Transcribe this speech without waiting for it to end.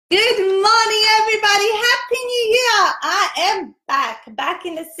Good morning, everybody. Happy New Year. I am back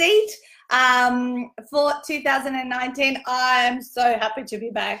in the seat for 2019. I'm so happy to be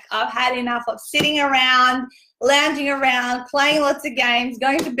back. I've had enough of sitting around, lounging around, playing lots of games,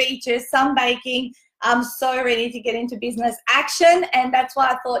 going to beaches, sunbaking. I'm so ready to get into business action, and that's why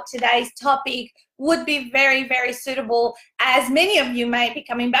I thought today's topic would be very, very suitable, as many of you may be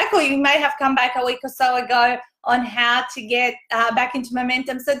coming back, or you may have come back a week or so ago, on how to get back into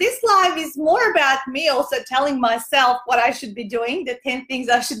momentum. So this live is more about me also telling myself what I should be doing, the 10 things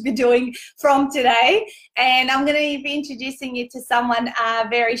I should be doing from today. And I'm going to be introducing you to someone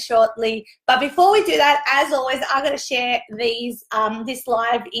very shortly. But before we do that, as always, I'm going to share these this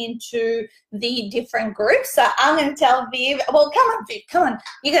live into the different groups. So I'm going to tell Viv, well, come on, Viv, come on.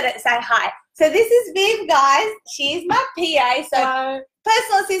 You got to say hi. So this is Viv, guys. She's my PA. So hello.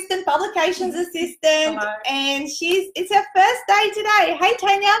 Personal assistant, publications assistant. Hello. And it's her first day today. Hey,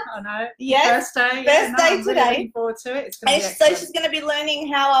 Tanya. I know. Yes. First day. First day today. Really looking forward to it. It's going to be so she's going to be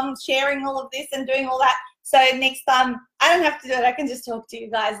learning how I'm sharing all of this and doing all that. So next time, I don't have to do it. I can just talk to you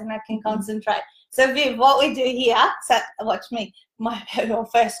guys and I can concentrate. So Viv, what we do here, so watch me, my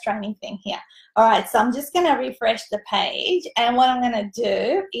first training thing here. All right, so I'm just going to refresh the page, and what I'm going to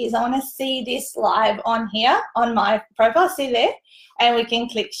do is I want to see this live on here on my profile. See there? And we can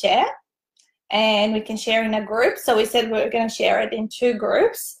click share, and we can share in a group. So we said we were going to share it in 2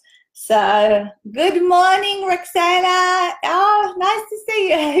 groups. So good morning, Roxana. Oh, nice to see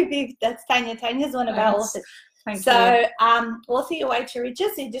you. Hey, Viv, that's Tanya. Tanya's one of our authors. Thank so you. Author Your Way to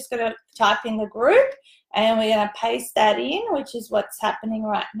Riches, so you're just going to type in the group, and we're going to paste that in, which is what's happening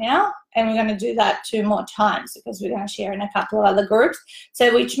right now. And we're going to do that 2 more times because we're going to share in a couple of other groups.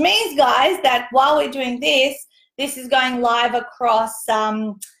 So which means, guys, that while we're doing this is going live across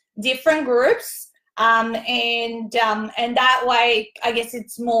different groups. And that way, I guess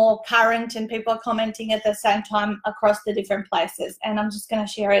it's more current and people are commenting at the same time across the different places. And I'm just going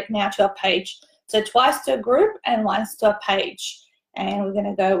to share it now to a page. So twice to a group and once to a page. And we're going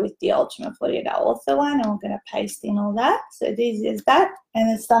to go with the Ultimate 48-Hour Author one, and we're going to paste in all that. So this is that,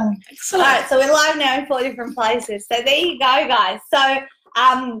 and it's done. Excellent. All right, so we're live now in 4 different places. So there you go, guys. So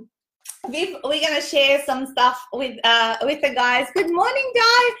Viv, we're going to share some stuff with the guys. Good morning,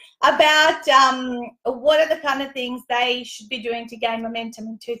 Di, about what are the kind of things they should be doing to gain momentum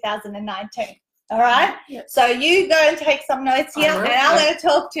in 2019. All right? Yep. So you go and take some notes here, and I'm going to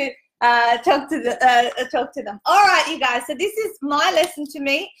talk to them. All right, you guys. So this is my lesson to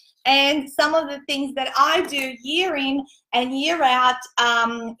me, and some of the things that I do year in and year out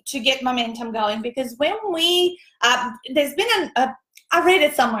to get momentum going. Because when we there's been I read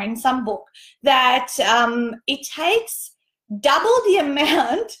it somewhere in some book that it takes double the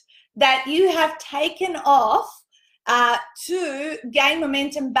amount that you have taken off to gain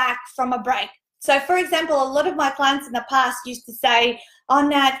momentum back from a break. So, for example, a lot of my clients in the past used to say, oh,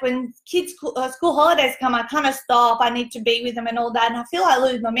 Nat, when kids' school holidays come, I kind of stop. I need to be with them and all that. And I feel I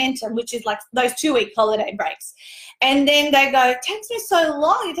lose momentum, which is like those 2-week holiday breaks. And then they go, it takes me so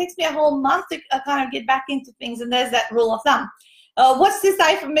long. It takes me a whole month to kind of get back into things. And there's that rule of thumb. What's to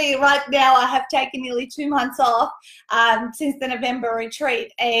say for me right now? I have taken nearly 2 months off since the November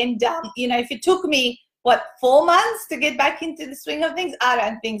retreat. And, you know, if it took me, 4 months to get back into the swing of things? I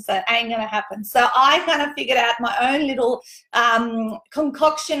don't think so. It ain't going to happen. So I kind of figured out my own little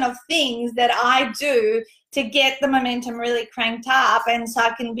concoction of things that I do to get the momentum really cranked up, and so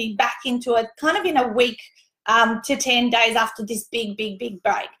I can be back into it kind of in a week to 10 days after this big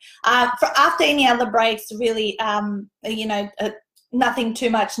break. After any other breaks, really, you know, nothing too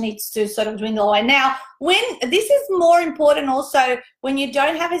much needs to sort of dwindle away. Now, when this is more important also when you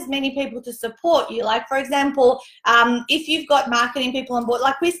don't have as many people to support you. Like, for example, if you've got marketing people on board,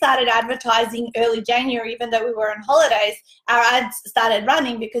 like we started advertising early January, even though we were on holidays, our ads started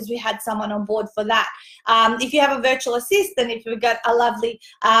running because we had someone on board for that. If you have a virtual assistant, if you've got a lovely,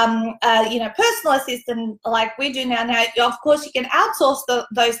 you know, personal assistant like we do now, of course you can outsource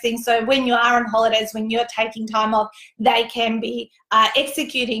those things. So when you are on holidays, when you're taking time off, they can be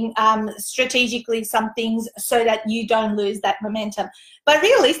executing strategically some things so that you don't lose that momentum. But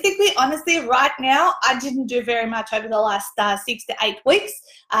realistically, honestly, right now, I didn't do very much over the last 6 to 8 weeks.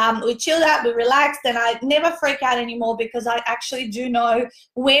 We chilled out, we relaxed, and I never freak out anymore because I actually do know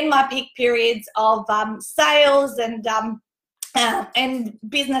when my peak periods of sales and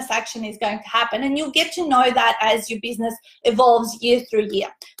business action is going to happen, and you'll get to know that as your business evolves year through year.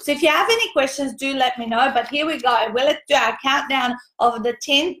 So if you have any questions, do let me know. But here we go. Well, let's do our countdown of the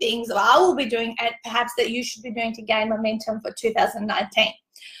 10 things that I will be doing and perhaps that you should be doing to gain momentum for 2019.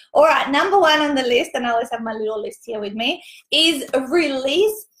 All right, number one on the list, and I always have my little list here with me, is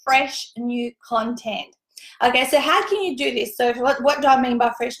release fresh new content. Okay, so how can you do this? So what do I mean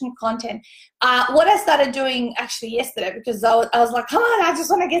by fresh new content? What I started doing actually yesterday, because I was like, come on, I just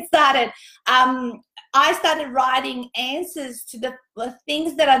want to get started. I started writing answers to the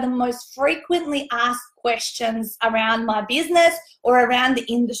things that are the most frequently asked questions around my business or around the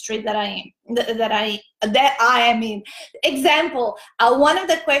industry that I am in. Example, one of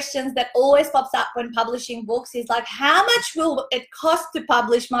the questions that always pops up when publishing books is like, how much will it cost to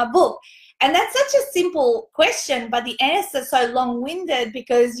publish my book? And that's such a simple question, but the answer is so long-winded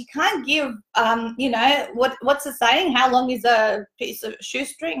because you can't give, you know, what's the saying? How long is a piece of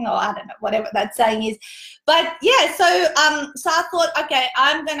shoestring? Or I don't know, whatever that saying is. But yeah, so I thought, okay,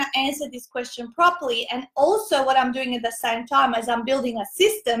 I'm going to answer this question properly. And also what I'm doing at the same time as I'm building a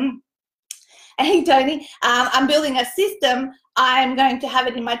system, hey Tony, I'm building a system, I'm going to have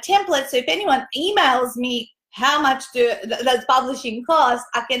it in my template. So if anyone emails me, how much does publishing cost,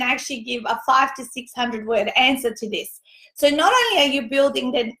 I can actually give a 500 to 600 word answer to this. So not only are you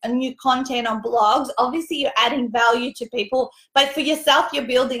building the new content on blogs, obviously you're adding value to people, but for yourself, you're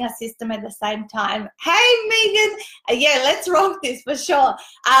building a system at the same time. Hey, Megan. Yeah, let's rock this for sure.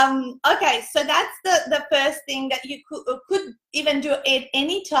 Okay, so that's the first thing that you could even do at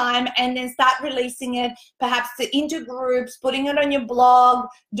any time, and then start releasing it perhaps into groups, putting it on your blog,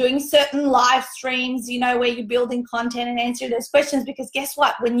 doing certain live streams, you know, where you're building content and answering those questions. Because guess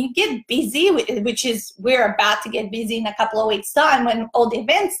what? When you get busy, which is we're about to get busy in a couple of weeks' time when all the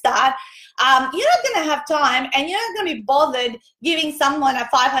events start, you're not going to have time, and you're not going to be bothered giving someone a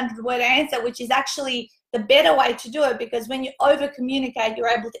 500-word answer, which is actually the better way to do it, because when you over communicate, you're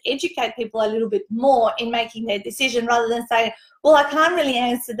able to educate people a little bit more in making their decision, rather than saying, well, I can't really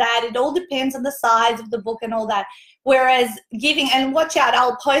answer that, it all depends on the size of the book and all that. Whereas giving, and watch out,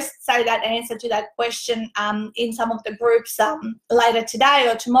 I'll post, say, that answer to that question in some of the groups later today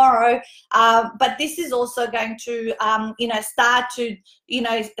or tomorrow. But this is also going to, you know, start to, you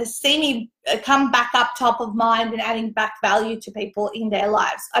know, see me come back up top of mind and adding back value to people in their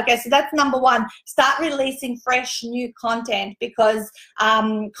lives. Okay, so that's number one. Start releasing fresh new content, because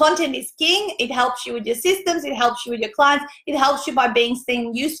content is king. It helps you with your systems. It helps you with your clients. It helps you by being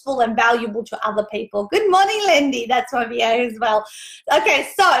seen useful and valuable to other people. Good morning, Lindy. That's my VA as well. Okay,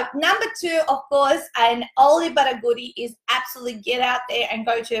 so number two, of course, and oldie but a goodie, is absolutely get out there and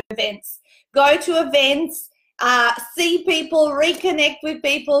go to events. Go to events. See people, reconnect with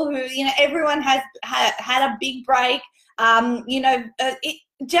people who, you know, everyone has had a big break, you know,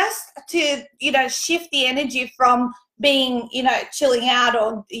 just to, you know, shift the energy from being, you know, chilling out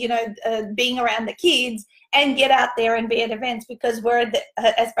or, you know, being around the kids, and get out there and be at events. Because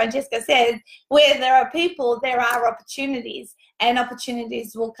as Francesca said, where there are people, there are opportunities, and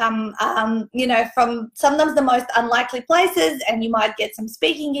opportunities will come, you know, from sometimes the most unlikely places, and you might get some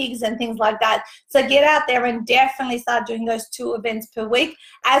speaking gigs and things like that. So get out there and definitely start doing those 2 events per week.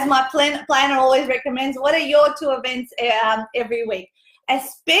 As my planner always recommends, what are your 2 events every week?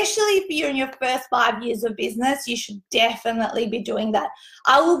 Especially if you're in your first 5 years of business, you should definitely be doing that.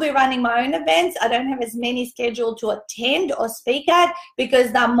 I will be running my own events. I don't have as many scheduled to attend or speak at,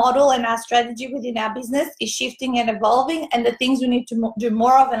 because the model and our strategy within our business is shifting and evolving, and the things we need to do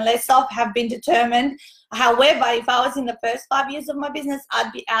more of and less of have been determined. However, if I was in the first 5 years of my business,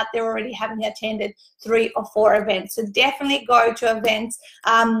 I'd be out there already having attended 3 or 4 events. So definitely go to events.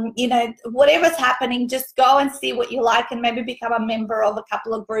 You know, whatever's happening, just go and see what you like, and maybe become a member of a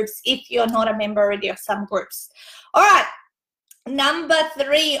couple of groups if you're not a member already of some groups. All right. Number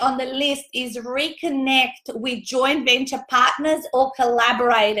 3 on the list is reconnect with joint venture partners or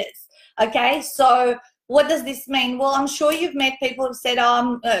collaborators. Okay, so what does this mean? Well, I'm sure you've met people who've said,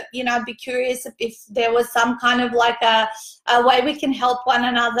 you know, I'd be curious if there was some kind of like a way we can help one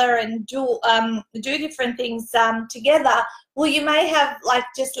another and do different things together. Well, you may have like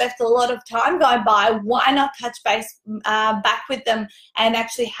just left a lot of time go by. Why not touch base back with them and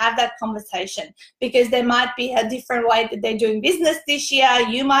actually have that conversation? Because there might be a different way that they're doing business this year.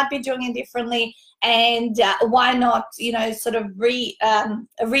 You might be doing it differently. And why not, you know, sort of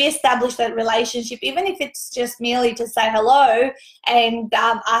reestablish that relationship, even if it's just merely to say hello and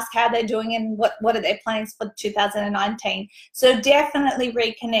ask how they're doing and what are their plans for 2019. So definitely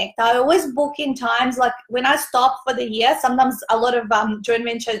reconnect. I always book in times, like when I stop for the year, sometimes a lot of joint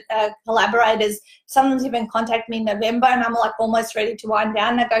venture collaborators sometimes even contact me in November, and I'm like almost ready to wind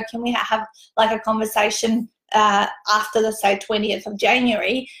down. I go, can we have like a conversation after the, say, 20th of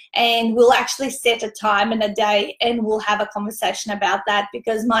January, and we'll actually set a time and a day, and we'll have a conversation about that,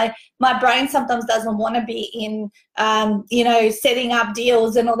 because my brain sometimes doesn't want to be in, you know, setting up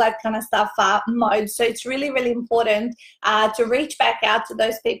deals and all that kind of stuff mode. So it's really, really important to reach back out to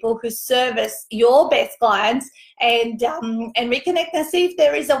those people who service your best clients and reconnect and see if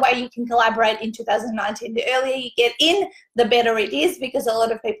there is a way you can collaborate in 2019. The earlier you get in, the better it is, because a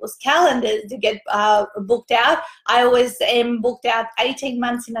lot of people's calendars do get booked out. I always am booked out 18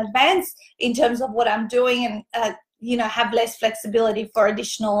 months in advance in terms of what I'm doing, and you know, have less flexibility for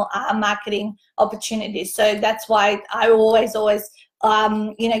additional marketing opportunities. So that's why I always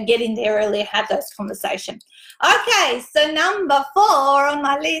you know, get in there early, have those conversations. Okay, so number 4 on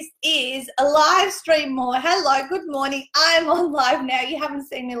my list is a live stream more. Hello, good morning. I'm on live now. You haven't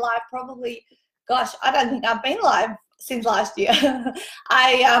seen me live probably, gosh, I don't think I've been live since last year.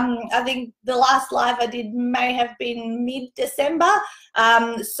 I think the last live I did may have been mid-December.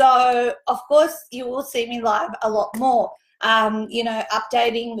 So of course you will see me live a lot more. You know,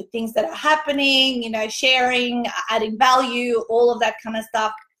 updating with things that are happening, you know, sharing, adding value, all of that kind of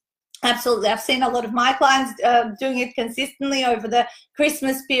stuff. Absolutely. I've seen a lot of my clients doing it consistently over the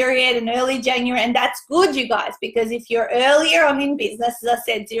Christmas period and early January, and that's good, you guys, because if you're earlier on in business, as I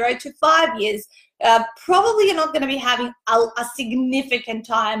said, 0 to 5 years, probably you're not going to be having a significant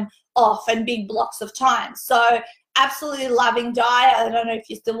time off and big blocks of time. So absolutely loving Di. I don't know if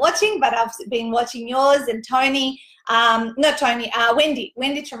you're still watching, but I've been watching yours, and Tony, not Tony,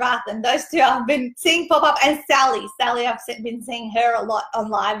 Wendy Trevathan. Those two I've been seeing pop up, and Sally, I've been seeing her a lot on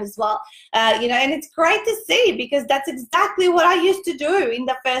live as well. You know, and it's great to see, because that's exactly what I used to do in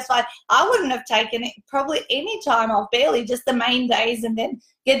the first life. I wouldn't have taken it probably any time off, barely, just the main days, and then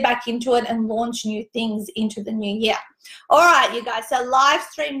get back into it and launch new things into the new year. All right, you guys, so live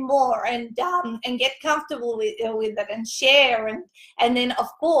stream more and get comfortable with it and share. And then, of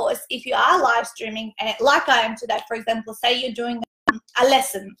course, if you are live streaming, like I am today, for example, say you're doing a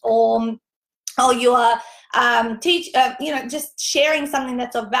lesson, or you are you know, just sharing something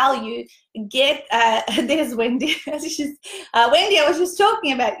that's of value, get there's Wendy. She's, Wendy, I was just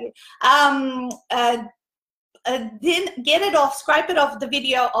talking about you. Then get it off, scrape it off the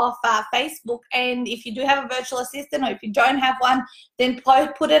video off Facebook, and if you do have a virtual assistant, or if you don't have one, then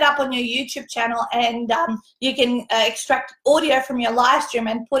put it up on your YouTube channel, and you can extract audio from your live stream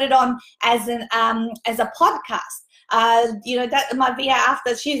and put it on as a podcast. You know, that might be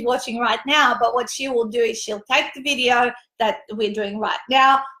after she's watching right now, but what she will do is she'll take the video that we're doing right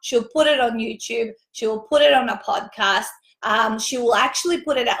now, she'll put it on YouTube, she'll put it on a podcast. She will actually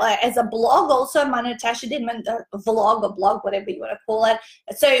put it out as a blog also, my Natasha Denman vlog or blog, whatever you want to call it.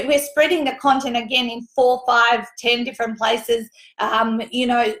 So we're spreading the content again in 4, 5, 10 different places, you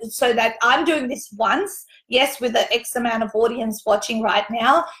know, so that I'm doing this once, yes, with the X amount of audience watching right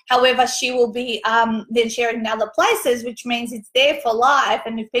now. However, she will be then sharing in other places, which means it's there for life.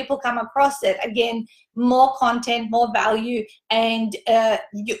 And if people come across it, again, more content, more value, and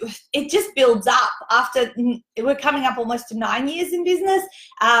it just builds up. After we're coming up almost to 9 years in business,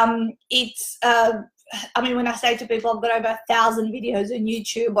 it's I mean, when I say to people, I've got over 1,000 videos on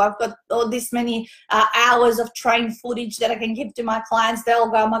YouTube, I've got all this many hours of trained footage that I can give to my clients,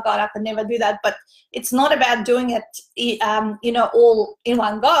 they'll go, oh my God, I could never do that. But it's not about doing it, you know, all in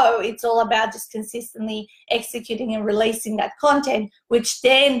one go. It's all about just consistently executing and releasing that content, which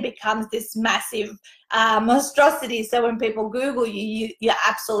then becomes this massive monstrosity. So when people Google you, you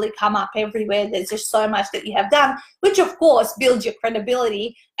absolutely come up everywhere. There's just so much that you have done, which of course builds your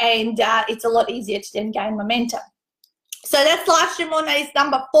credibility, and it's a lot easier to then gain momentum. So that's live stream on is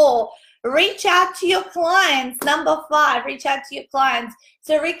number 4. Reach out to your clients. Number 5, reach out to your clients.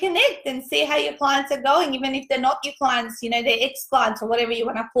 So reconnect and see how your clients are going, even if they're not your clients, you know, they're ex-clients or whatever you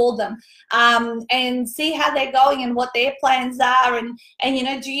want to call them, and see how they're going and what their plans are, and you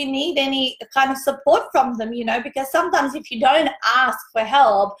know, do you need any kind of support from them, you know, because sometimes if you don't ask for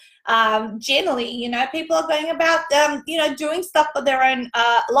help, generally, you know, people are going about, you know, doing stuff for their own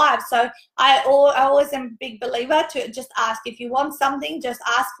lives. So I always am a big believer to just ask. If you want something, just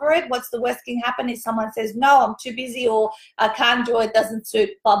ask for it. What's the worst can happen is someone says, no, I'm too busy, or I can't do it, doesn't suit,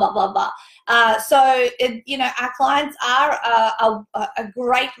 blah, blah, blah, blah. So, you know, our clients are a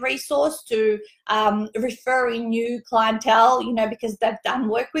great resource to referring new clientele, you know, because they've done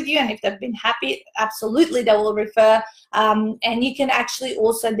work with you, and if they've been happy, absolutely they will refer. And you can actually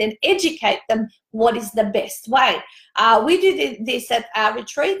also then and educate them what is the best way. We do this at our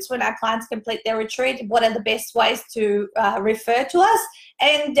retreats when our clients complete their retreat. What are the best ways to refer to us?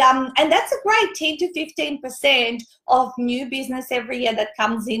 And that's a great 10 to 15% of new business every year that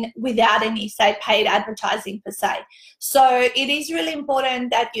comes in without any, say, paid advertising per se. So it is really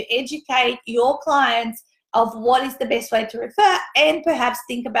important that you educate your clients of what is the best way to refer, and perhaps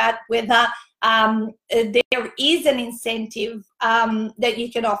think about whether there is an incentive that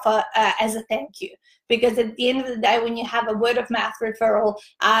you can offer as a thank you. Because at the end of the day, when you have a word of mouth referral,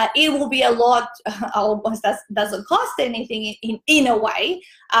 it will be a lot, almost doesn't cost anything in a way,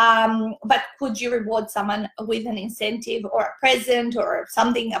 but could you reward someone with an incentive or a present or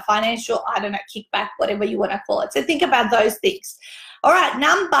something, a financial, I don't know, kickback, whatever you want to call it. So think about those things. All right,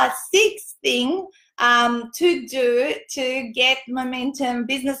 number 6 thing to do to get momentum,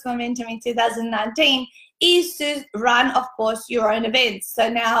 business momentum in 2019 is to run, of course, your own events. So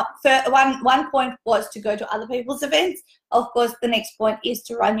now one point was to go to other people's events. Of course, the next point is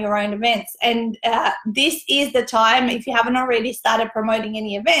to run your own events. And this is the time, if you haven't already started promoting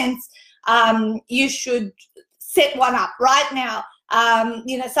any events, you should set one up right now.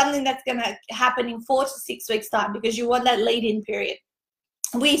 You know, something that's going to happen in 4 to 6 weeks time, because you want that lead-in period.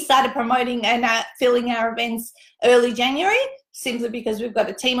 We started promoting and filling our events early January, simply because we've got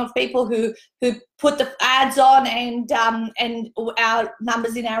a team of people who put the ads on, and our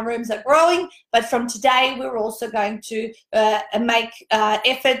numbers in our rooms are growing. But from today, we're also going to make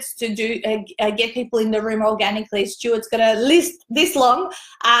efforts to get people in the room organically. Stuart's going to list this long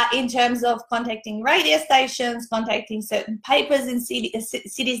in terms of contacting radio stations, contacting certain papers in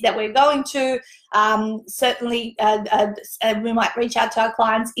cities that we're going to. Certainly, we might reach out to our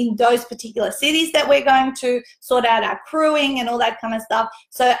clients in those particular cities that we're going to, sort out our crewing and all that kind of stuff.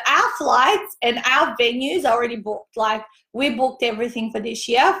 So our flights and our venues are already booked. Like, we booked everything for this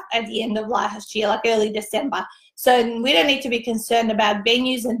year at the end of last year, like early December. So we don't need to be concerned about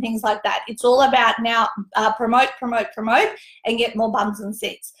venues and things like that. It's all about now promote, and get more bums and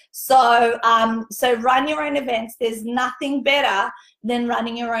seats. So run your own events. There's nothing better than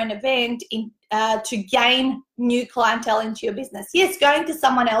running your own event to gain new clientele into your business. Yes, going to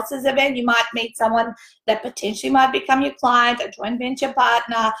someone else's event, you might meet someone that potentially might become your client, a joint venture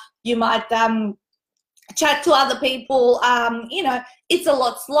partner. You might chat to other people. You know, it's a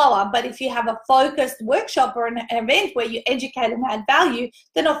lot slower. But if you have a focused workshop or an event where you educate and add value,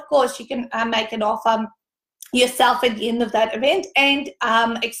 then of course you can make an offer yourself at the end of that event, and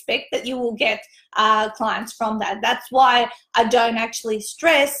expect that you will get clients from that. That's why I don't actually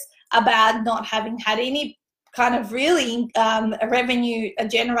stress about not having had any kind of really revenue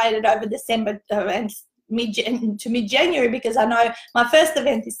generated over December and mid-January, because I know my first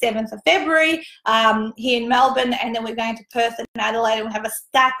event is 7th of February here in Melbourne, and then we're going to Perth and Adelaide, and we have a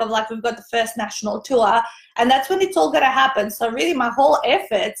stack of, like, we've got the first national tour, and that's when it's all going to happen. So really my whole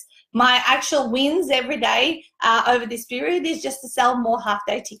efforts, my actual wins every day over this period is just to sell more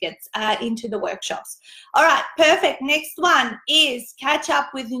half-day tickets into the workshops. All right, perfect. Next one is catch up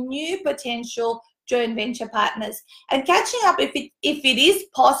with new potential joint venture partners. And catching up, if it is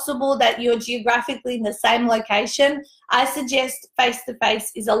possible that you're geographically in the same location, I suggest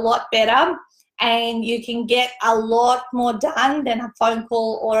face-to-face is a lot better, and you can get a lot more done than a phone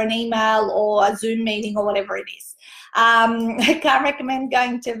call or an email or a Zoom meeting or whatever it is. I can't recommend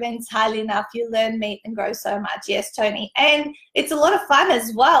going to events highly enough. You learn, meet, and grow so much. Yes, Tony. And it's a lot of fun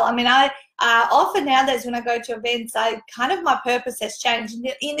as well. I mean, I often nowadays when I go to events, my purpose has changed.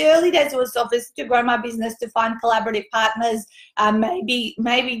 In the early days, it was obviously to grow my business, to find collaborative partners.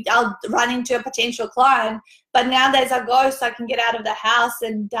 Maybe I'll run into a potential client. But nowadays I go so I can get out of the house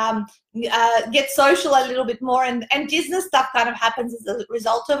and get social a little bit more, and business stuff kind of happens as a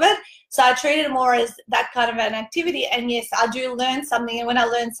result of it. So I treat it more as that kind of an activity. And yes, I do learn something, and when I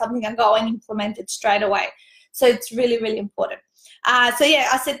learn something, I go and implement it straight away. So it's really, really important. So yeah,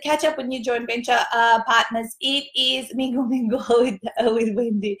 I said catch up with new joint venture partners. It is mingle with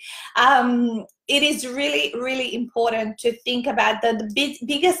Wendy. It is really, really important to think about the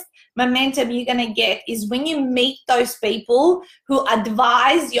biggest momentum you're going to get is when you meet those people who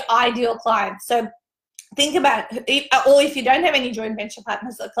advise your ideal clients. So think about, if you don't have any joint venture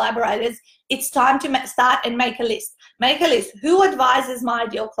partners or collaborators, it's time to start and make a list. Make a list. Who advises my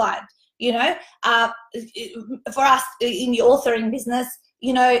ideal client? You know, for us in the authoring business,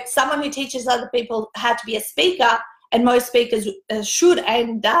 you know, someone who teaches other people how to be a speaker, and most speakers should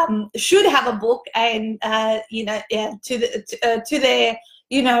have a book and to their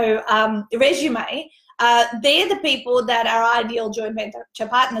resume. they're the people that are ideal joint venture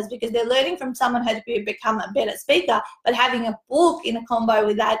partners, because they're learning from someone how to become a better speaker, but having a book in a combo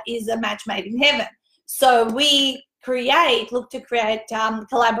with that is a match made in heaven. So we look to create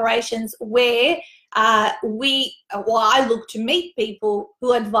collaborations where I look to meet people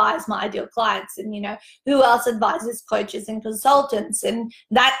who advise my ideal clients, and, you know, who else advises coaches and consultants. And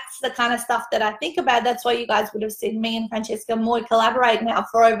that's the kind of stuff that I think about. That's why you guys would have seen me and Francesca Moy collaborate now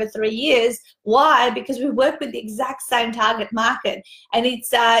for over 3 years. Why? Because we work with the exact same target market, and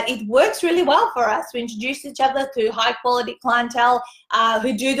it works really well for us. We introduce each other to high quality clientele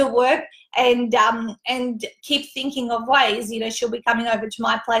who do the work, and keep thinking of ways. You know, she'll be coming over to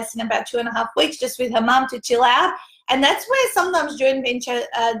my place in about 2.5 weeks just with her mum to chill out. And that's where sometimes joint venture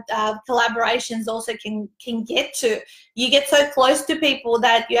collaborations also can get to. You get so close to people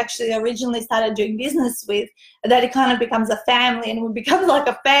that you actually originally started doing business with that it kind of becomes a family, and it becomes like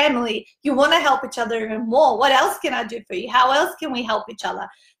a family. You want to help each other even more. What else can I do for you? How else can we help each other?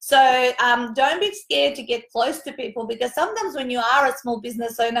 So don't be scared to get close to people, because sometimes when you are a small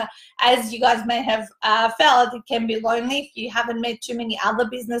business owner, as you guys may have felt, it can be lonely if you haven't met too many other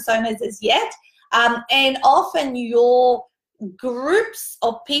business owners as yet. And often your groups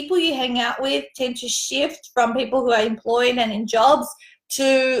of people you hang out with tend to shift from people who are employed and in jobs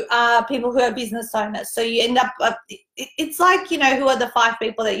to people who are business owners. So you end up, it's like, you know, who are the 5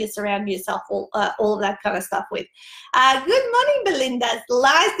 people that you surround yourself, all of that kind of stuff with. Good morning, Belinda. It's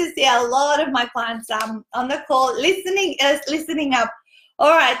nice to see a lot of my clients on the call listening up.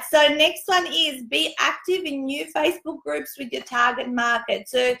 All right, so next one is be active in new Facebook groups with your target market.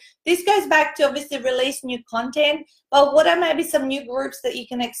 So this goes back to obviously release new content, but what are maybe some new groups that you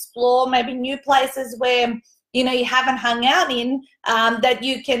can explore, maybe new places where, you know, you haven't hung out in, that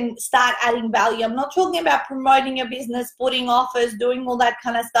you can start adding value. I'm not talking about promoting your business, putting offers, doing all that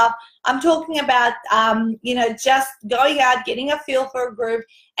kind of stuff. I'm talking about, you know, just going out, getting a feel for a group,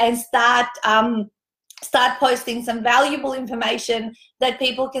 and start posting some valuable information that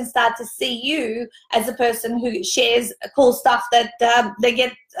people can start to see you as a person who shares cool stuff that they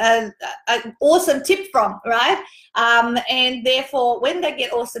get an awesome tip from, right? And therefore, when they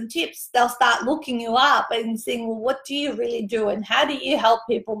get awesome tips, they'll start looking you up and saying, well, what do you really do, and how do you help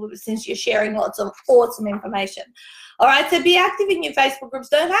people, since you're sharing lots of awesome information? All right, so be active in your Facebook groups.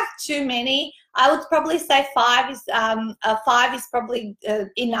 Don't have too many. I would probably say 5 is probably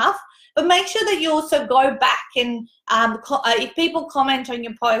enough. But make sure that you also go back and if people comment on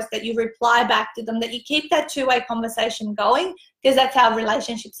your post, that you reply back to them, that you keep that two-way conversation going, because that's how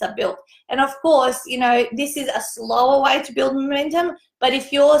relationships are built. And of course, you know, this is a slower way to build momentum, but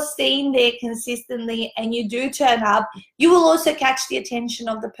if you're seen there consistently and you do turn up, you will also catch the attention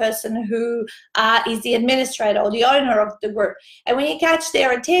of the person who is the administrator or the owner of the group. And when you catch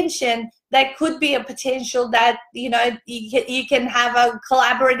their attention, that could be a potential that, you know, you can have a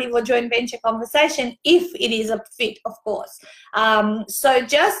collaborative or joint venture conversation if it is a fit, of course. So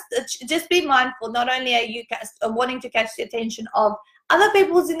just be mindful. Not only are you wanting to catch the attention of other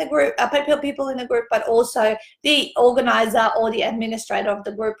people in the group, but also the organizer or the administrator of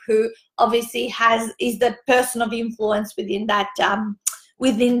the group, who obviously is the person of influence within that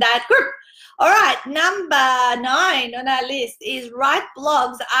group. All right, number 9 on our list is write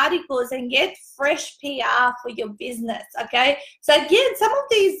blogs, articles, and get fresh PR for your business, okay? So again, some of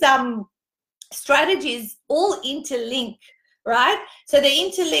these strategies all interlink, right? So they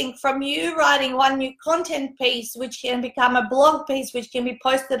interlink from you writing one new content piece, which can become a blog piece, which can be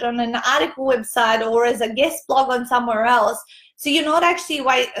posted on an article website or as a guest blog on somewhere else. So you're not actually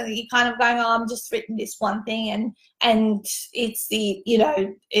you're kind of going, oh, I'm just written this one thing and it's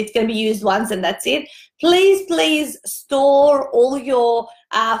it's going to be used once and that's it. Please store all your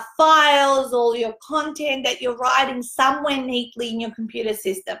files, all your content that you're writing somewhere neatly in your computer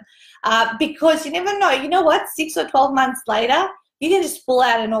system, because you never know. You know what? 6 or 12 months later, you can just pull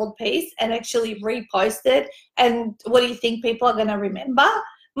out an old piece and actually repost it. And what do you think people are going to remember?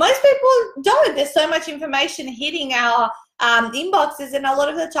 Most people don't. There's so much information hitting our inboxes, and a lot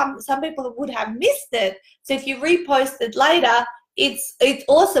of the time some people would have missed it. So if you repost it later, it's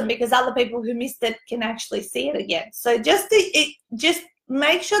awesome, because other people who missed it can actually see it again. So just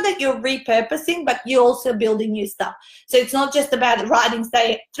make sure that you're repurposing, but you're also building new stuff. So it's not just about writing,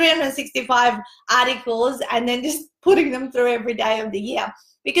 say, 365 articles and then just putting them through every day of the year.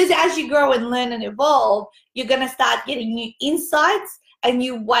 Because as you grow and learn and evolve, you're going to start getting new insights and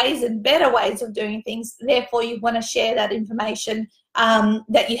new ways and better ways of doing things. Therefore, you want to share that information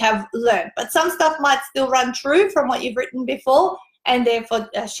that you have learned. But some stuff might still run true from what you've written before, and therefore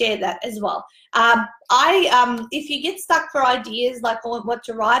share that as well. If you get stuck for ideas like what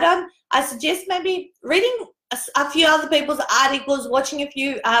to write on, I suggest maybe reading a few other people's articles, watching a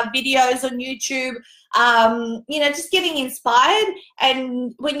few videos on YouTube, just getting inspired.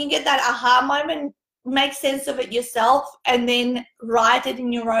 And when you get that aha moment, make sense of it yourself and then write it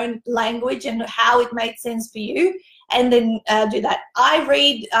in your own language and how it made sense for you, and then do that. I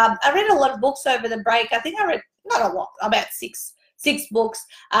read a lot of books over the break. I think I read not a lot, about six books,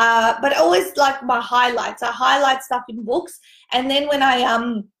 but always like my highlights. I highlight stuff in books, and then when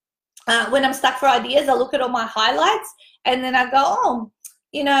I'm stuck for ideas, I look at all my highlights and then I go, oh,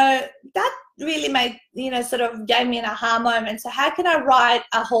 that really made, sort of gave me an aha moment. So how can I write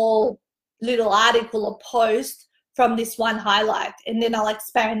a whole little article or post from this one highlight, and then I'll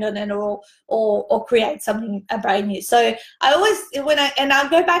expand on it or create something brand new. So I always, I'll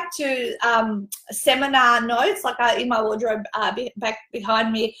go back to seminar notes, like in my wardrobe back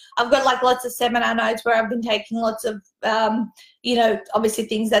behind me, I've got like lots of seminar notes where I've been taking lots of, obviously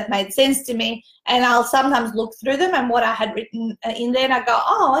things that made sense to me, and I'll sometimes look through them and what I had written in there, and I go,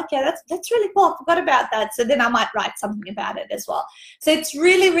 oh, okay, that's really cool, I forgot about that. So then I might write something about it as well. So it's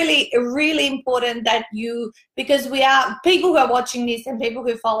really, really, really important that because we are, people who are watching this and people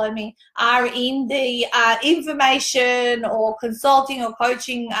who follow me are in the information or consulting or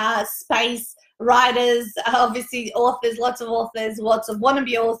coaching space, writers, obviously authors, lots of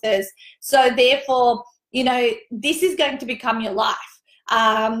wannabe authors. So therefore, this is going to become your life.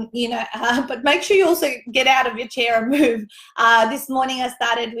 But make sure you also get out of your chair and move. This morning I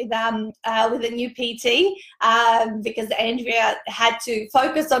started with a new PT because Andrea had to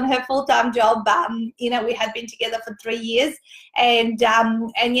focus on her full-time job. We had been together for 3 years, and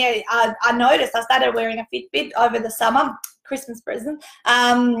I noticed I started wearing a Fitbit over the summer, Christmas present.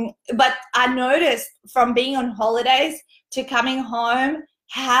 But I noticed from being on holidays to coming home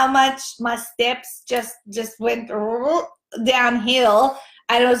how much my steps just went downhill,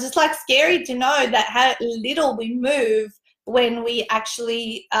 and it was just like scary to know that how little we move when we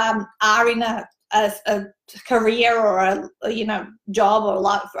actually are in a career or a job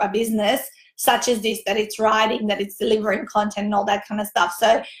or a business such as this, that it's writing, that it's delivering content and all that kind of stuff.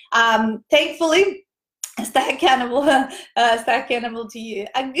 So thankfully, stay accountable to you.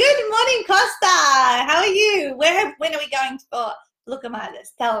 Good morning, Costa. How are you? When are we going for? Look at my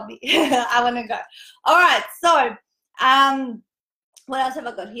list. Tell me. I want to go. All right. So, what else have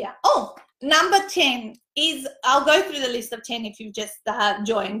I got here? Oh, number 10 is, I'll go through the list of 10 if you've just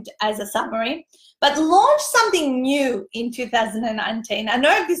joined as a summary, but launch something new in 2019. I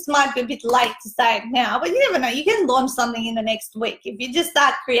know this might be a bit late to say it now, but you never know. You can launch something in the next week. If you just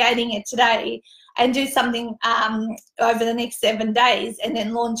start creating it today and do something over the next 7 days and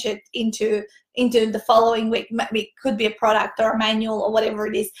then launch it into the following week. It could be a product or a manual or whatever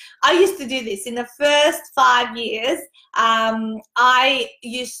it is. I used to do this in the first 5 years. I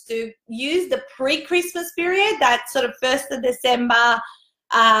used to use the pre-Christmas period, that sort of 1st of December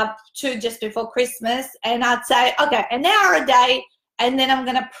to just before Christmas, and I'd say, okay, an hour a day, and then I'm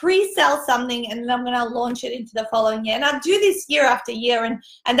going to pre-sell something, and then I'm going to launch it into the following year. And I'd do this year after year,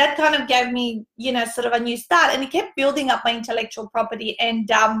 and that kind of gave me, sort of a new start, and it kept building up my intellectual property and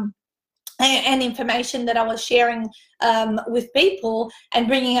information that I was sharing with people, and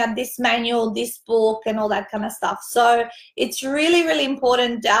bringing out this manual, this book, and all that kind of stuff. So it's really, really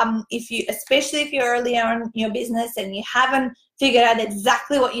important, especially if you're early on in your business and you haven't figured out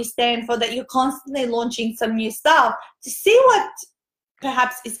exactly what you stand for, that you're constantly launching some new stuff to see what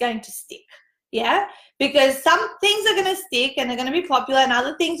perhaps is going to stick. Yeah, because some things are going to stick and they're going to be popular, and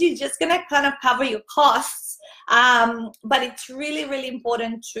other things you're just going to kind of cover your costs. But it's really, really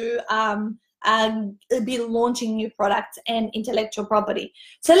important to be launching new products and intellectual property.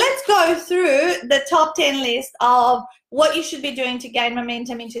 So let's go through the top 10 list of what you should be doing to gain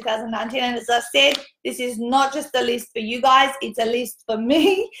momentum in 2019. And as I said, this is not just a list for you guys, it's a list for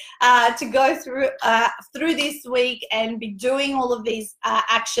me to go through this week and be doing all of these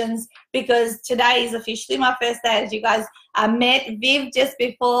actions, because today is officially my first day. As you guys met Viv just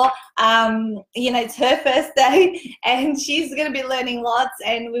before, it's her first day, and she's going to be learning lots,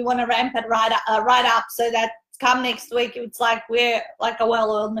 and we want to ramp it right up so that come next week, it's like we're like a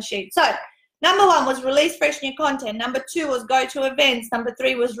well-oiled machine. So number 1 was release fresh new content. Number 2 was go to events. Number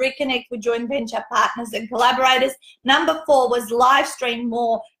 3 was reconnect with joint venture partners and collaborators. Number 4 was live stream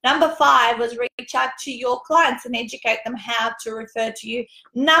more. Number 5 was reach out to your clients and educate them how to refer to you.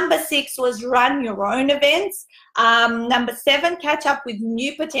 Number 6 was run your own events. Number 7, catch up with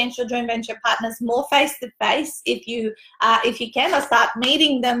new potential joint venture partners more face-to-face if you can, or start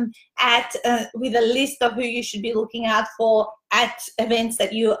meeting them with a list of who you should be looking out for at events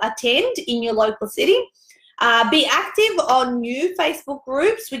that you attend in your local city. Be active on new Facebook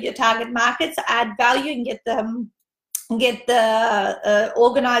groups with your target markets. Add value and get the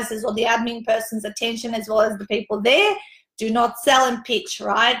organizers or the admin person's attention as well as the people there. Do not sell and pitch,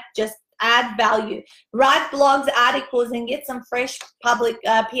 right? Just add value. Write blogs, articles, and get some fresh public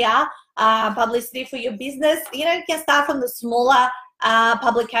PR publicity for your business. You know, you can start from the smaller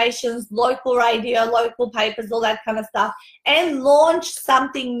publications, local radio, local papers, all that kind of stuff, and launch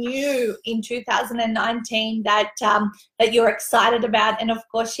something new in 2019 that that you're excited about, and of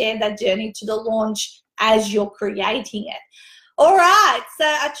course share that journey to the launch as you're creating it. All right, so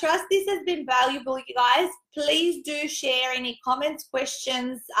I trust this has been valuable, you guys. Please do share any comments,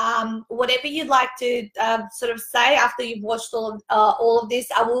 questions, whatever you'd like to sort of say after you've watched all of this.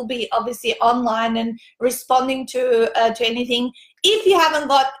 I will be obviously online and responding to anything. If you haven't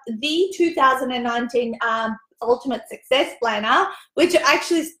got the 2019 Ultimate Success Planner, which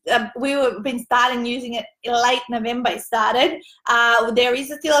actually we've been starting using it in late November, it started. There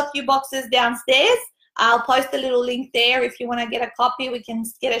is still a few boxes downstairs. I'll post a little link there if you want to get a copy. We can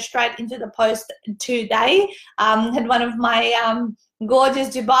get it straight into the post today. Had one of my gorgeous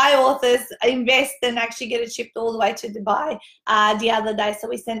Dubai authors invest and actually get it shipped all the way to Dubai the other day, so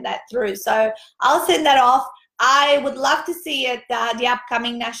we sent that through. So I'll send that off. I would love to see it, the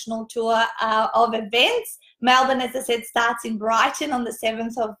upcoming national tour of events. Melbourne, as I said, starts in Brighton on the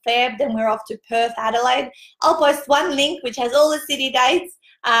 7th of Feb. Then we're off to Perth, Adelaide. I'll post one link which has all the city dates.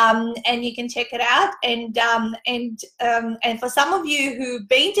 And you can check it out. And for some of you who've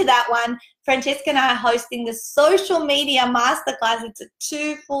been to that one, Francesca and I are hosting the social media masterclass. It's a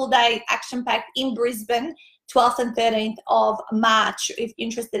 2 full-day action-packed in Brisbane, 12th and 13th of March. If you're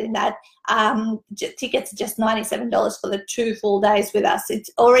interested in that, tickets are just $97 for the 2 full days with us. It's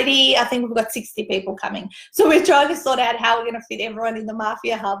already, I think we've got 60 people coming. So we're trying to sort out how we're going to fit everyone in the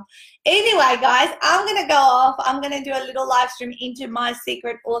Mafia Hub. Anyway, guys, I'm going to go off. I'm going to do a little live stream into my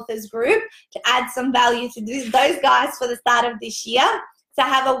Secret Authors group to add some value to those guys for the start of this year. So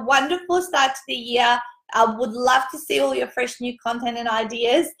have a wonderful start to the year. I would love to see all your fresh new content and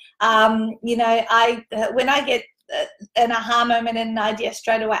ideas. You know, when I get an aha moment and an idea,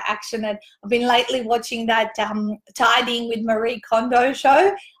 straight away action it. I've been lately watching that Tidying with Marie Kondo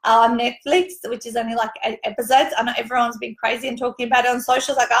show on Netflix, which is only like 8 episodes. I know everyone's been crazy and talking about it on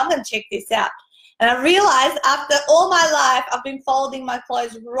socials. Like, I'm going to check this out. And I realized after all my life, I've been folding my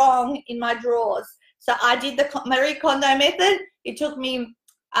clothes wrong in my drawers. So I did the Marie Kondo method. It took me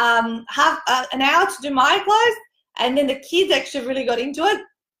half an hour to do my clothes, and then the kids actually really got into it.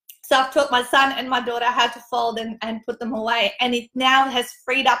 So I've taught my son and my daughter how to fold and put them away, and it now has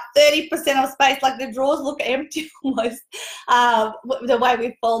freed up 30% of space. Like, the drawers look empty almost, the way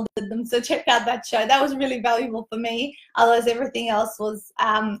we folded them. So check out that show. That was really valuable for me. Otherwise, everything else was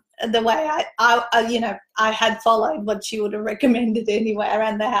the way I had followed what she would have recommended anyway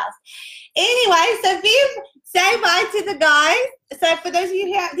around the house. Anyway, so Viv, say bye to the guys. So for those of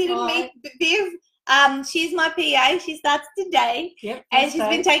you who didn't meet Viv, she's my PA. She starts today. Yep, and she's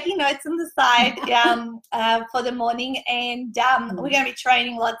been taking notes on the side for the morning. And we're going to be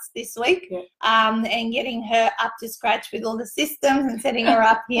training lots this week, and getting her up to scratch with all the systems and setting her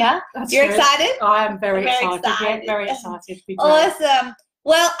up here. You're excited? I am very excited. Yeah, very excited. Awesome.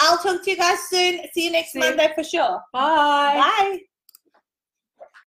 Well, I'll talk to you guys soon. See you next Monday for sure. Bye. Bye.